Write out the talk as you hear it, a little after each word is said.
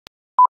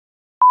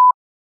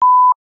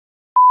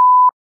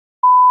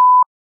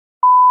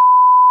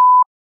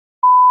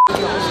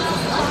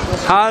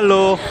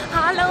Hallo.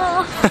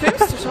 Hallo.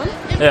 Filmst du schon?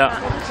 Ja.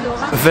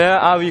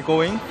 Where are we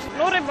going?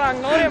 Noreban.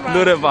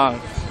 Noreban.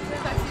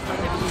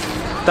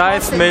 Da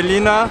ist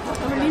Melina.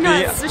 Melina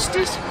ist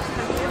süchtig.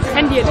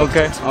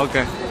 Handy-addicted.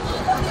 Okay.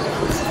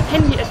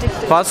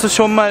 Handy-addicted. Warst du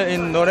schon mal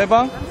in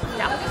Noreban?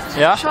 Ja.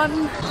 Ja?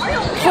 Schon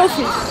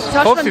Profi. Ich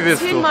war Profi schon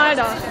bist du? 10-mal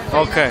da.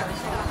 Okay.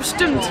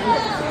 Bestimmt.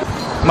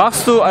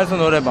 Machst du also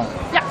Noreban?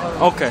 Ja.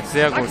 Okay,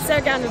 sehr Mag gut. ich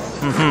sehr gerne.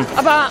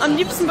 Aber am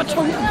liebsten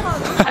betrunken.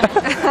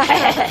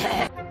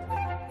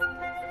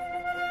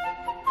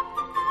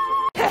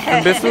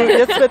 Bist du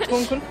jetzt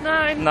betrunken?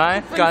 Nein.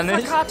 Nein, gar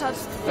nicht. Verkatert.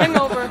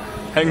 Hangover.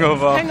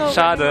 Hangover.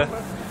 Schade.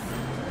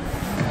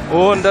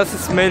 Und das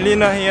ist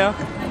Melina hier.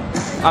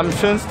 Am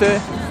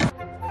schönsten.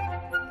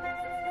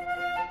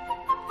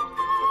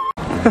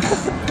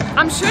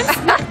 Am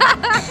schönsten?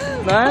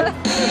 Nein?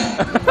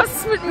 Was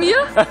ist mit mir?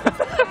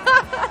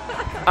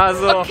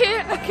 Also.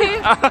 Okay.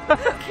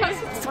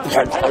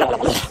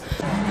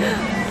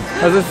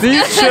 Also sie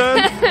ist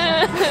schön.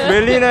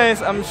 Melina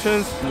ist am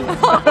schönsten.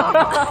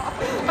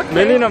 Okay.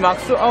 Melina,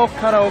 magst du auch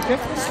Karaoke?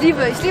 Ich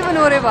liebe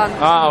Noreban.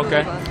 Ah,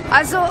 okay.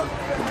 Also,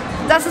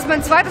 das ist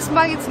mein zweites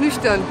Mal jetzt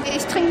nüchtern.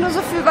 Ich trinke nur so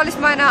viel, weil ich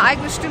meine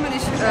eigene Stimme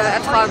nicht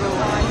ertrage.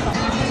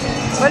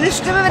 Meine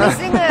Stimme, wenn ich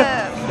singe.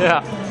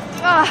 Ja.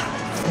 Ah,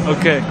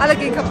 Okay. alle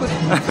gehen kaputt.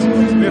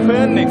 Wir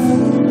hören nichts.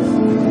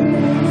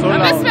 So Da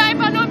laut. müssen wir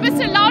einfach nur ein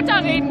bisschen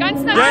lauter reden.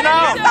 Ganz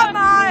natürliche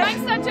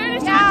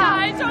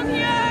Unterhaltung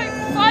hier.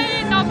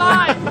 Voll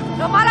normal.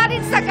 Normaler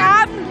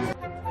Dienstagabend.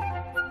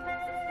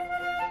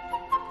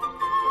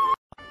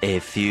 A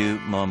few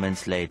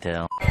moments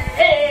later.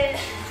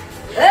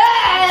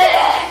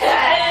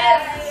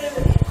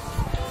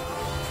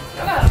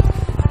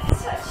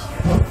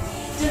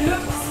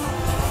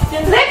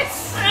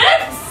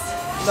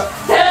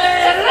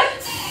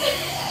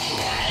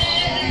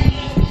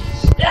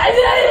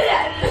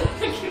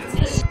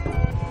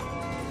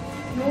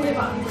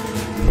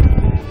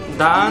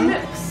 Dann.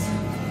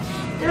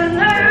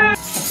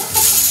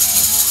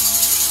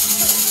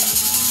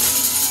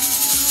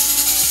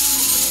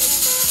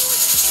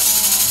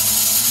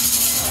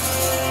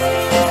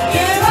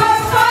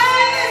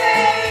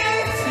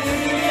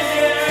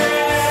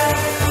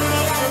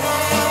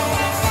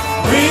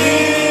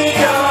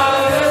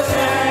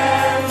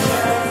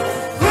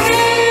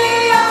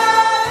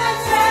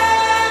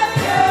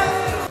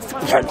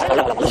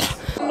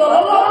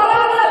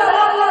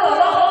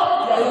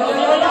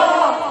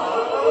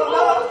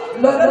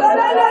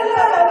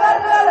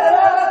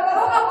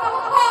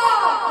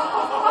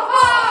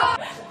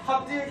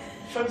 Habt ihr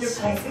schon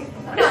getrunken?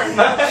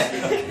 Nein.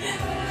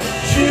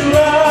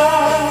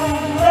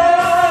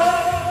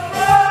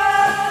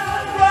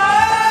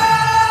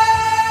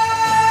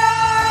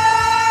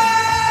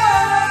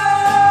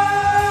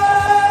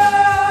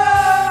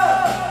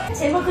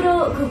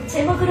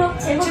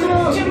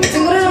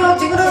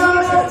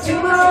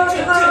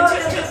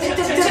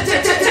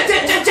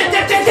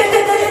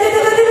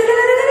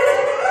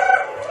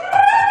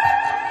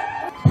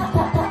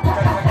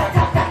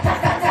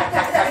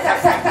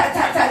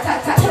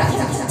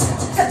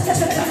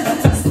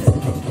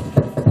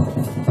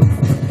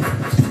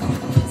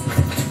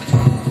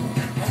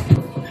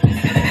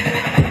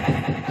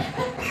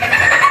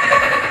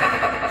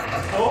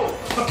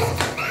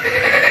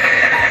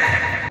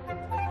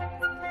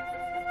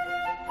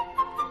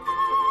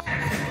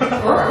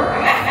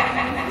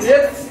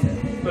 Jetzt,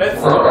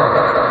 let's go.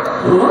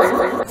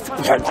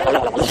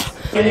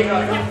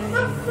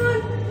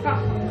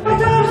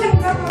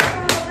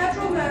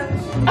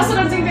 Achso,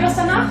 dann singen wir das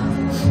danach?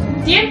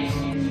 Deal?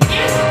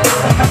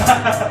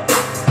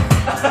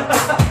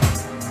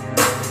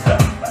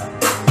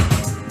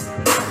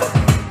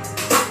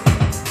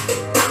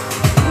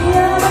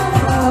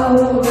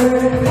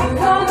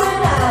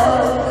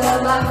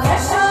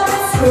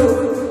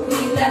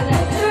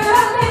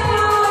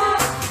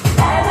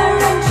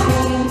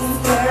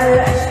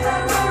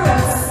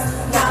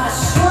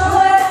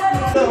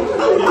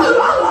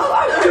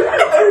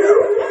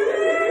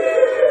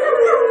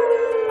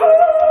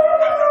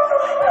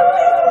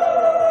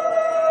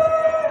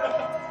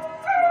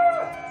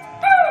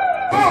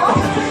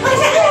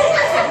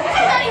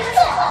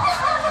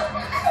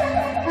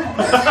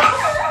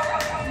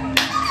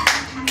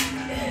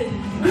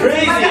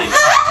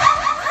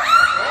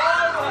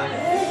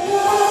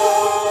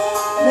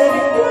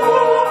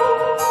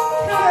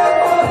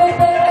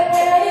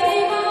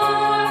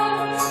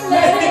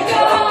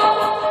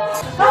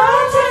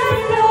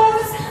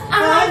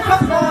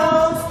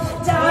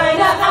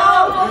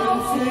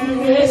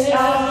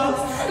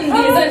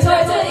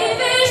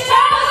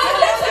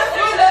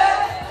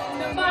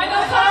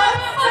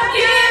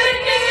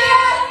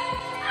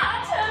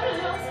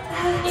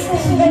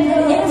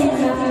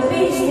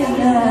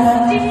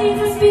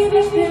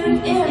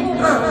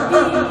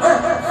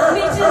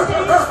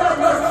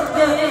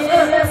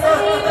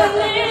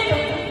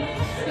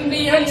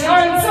 Wie ein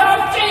Tanz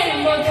auf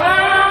dem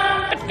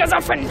Vulkan.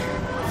 Gesoffen.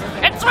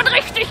 Jetzt wird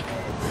richtig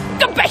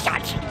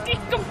gebechert.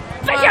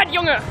 Gebechert, Junge.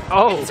 Junge.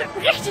 Oh. Ich bin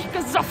richtig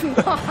gesoffen.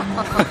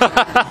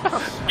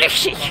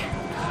 Richtig.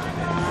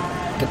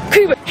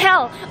 Kübel.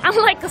 Hell, I'm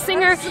like a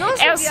singer as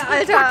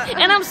Alter?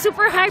 and I'm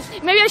super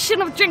hyped. Maybe I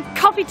shouldn't have drank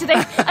coffee today.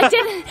 I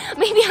didn't.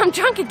 Maybe I'm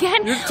drunk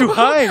again. You're too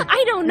high.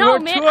 I don't know, You're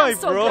man. too I'm high,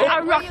 so bro. good. I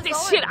rock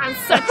this shit. I'm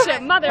such a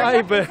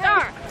motherfucking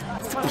star.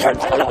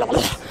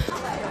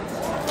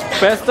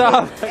 Best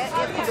up.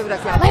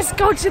 Let's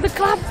go to the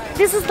club.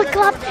 This is the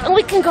club, and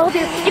we can go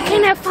there. You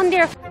can have fun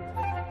there.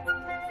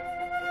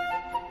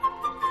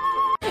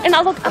 And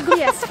I look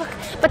ugly as fuck,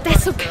 but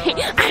that's okay.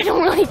 I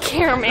don't really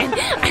care, man.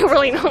 I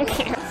really don't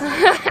care.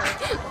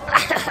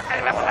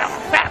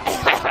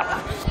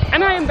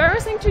 Am I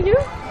embarrassing to you?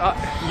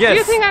 Yes. Do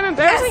you think I'm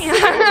embarrassing?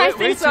 Yes. I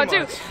Way think so too too.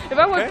 much. If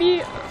I would Okay.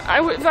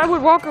 if I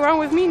would walk around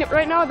with me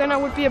right now, then I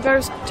would be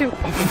embarrassed too.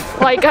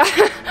 Like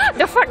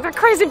the fuck, the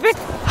crazy bitch.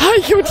 Hi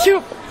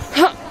YouTube.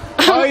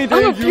 Hi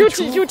there, I'm a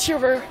beauty YouTube.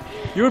 YouTuber.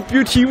 You're a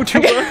beauty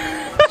YouTuber.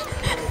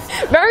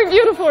 Very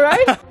beautiful,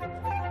 right?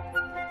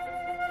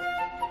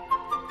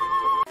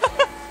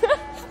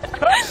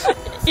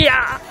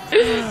 Yeah.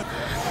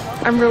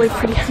 I'm really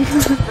pretty.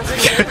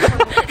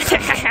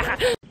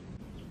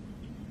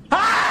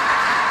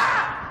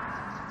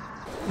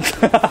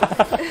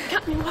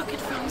 Got me walking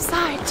from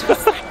side to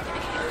side.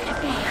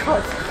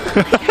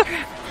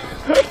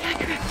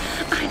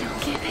 I don't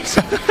give a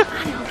shit.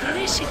 I don't give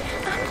a shit. I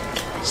don't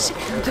give a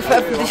shit. Bitte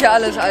veröffentliche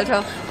alles,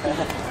 Alter.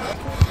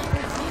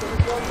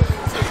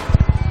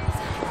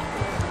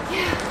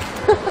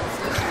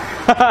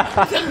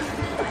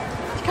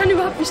 Ich kann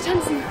überhaupt nicht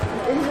tanzen.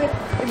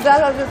 Im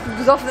Saal sitzt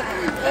besoffen.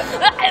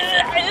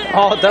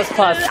 Oh, das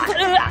passt.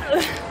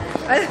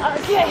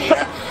 Okay.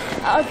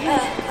 Okay.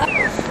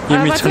 이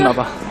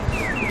미쳤나봐.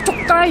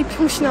 쪽다이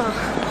병신아.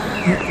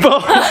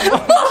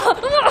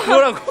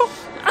 뭐라고?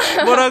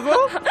 뭐라고?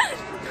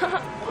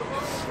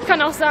 Ich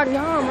kann auch sagen,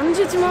 ja,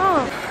 만지지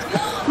마.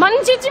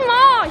 만지지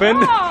마.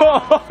 Wenn,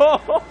 Ja.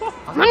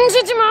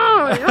 만지지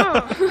마.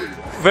 Ja.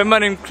 wenn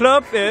man im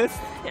Club ist,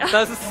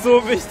 das ist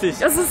so wichtig.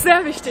 Das ist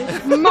sehr wichtig.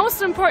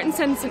 Most important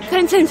sentence.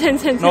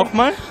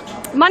 Nochmal.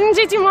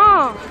 만지지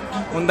마.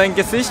 Und dein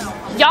Gesicht?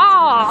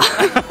 Ja.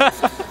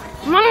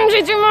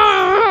 만지지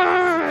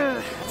마.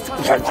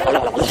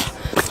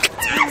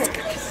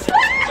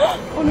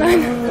 Oh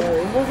nein.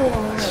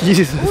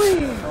 Jesus.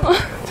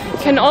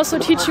 Can also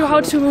teach you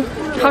how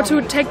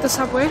to take the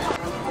subway.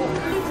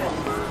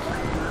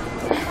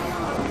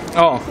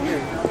 Oh,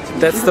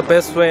 that's the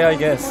best way, I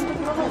guess.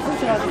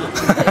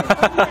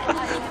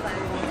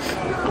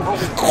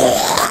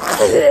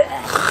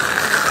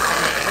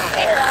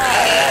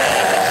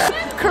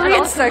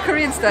 Korean Style,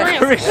 Korean Style.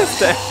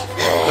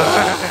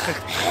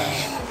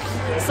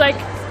 It's like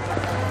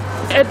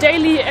a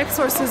daily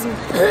exorcism.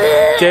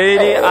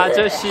 Daily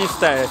아저씨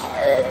스타일.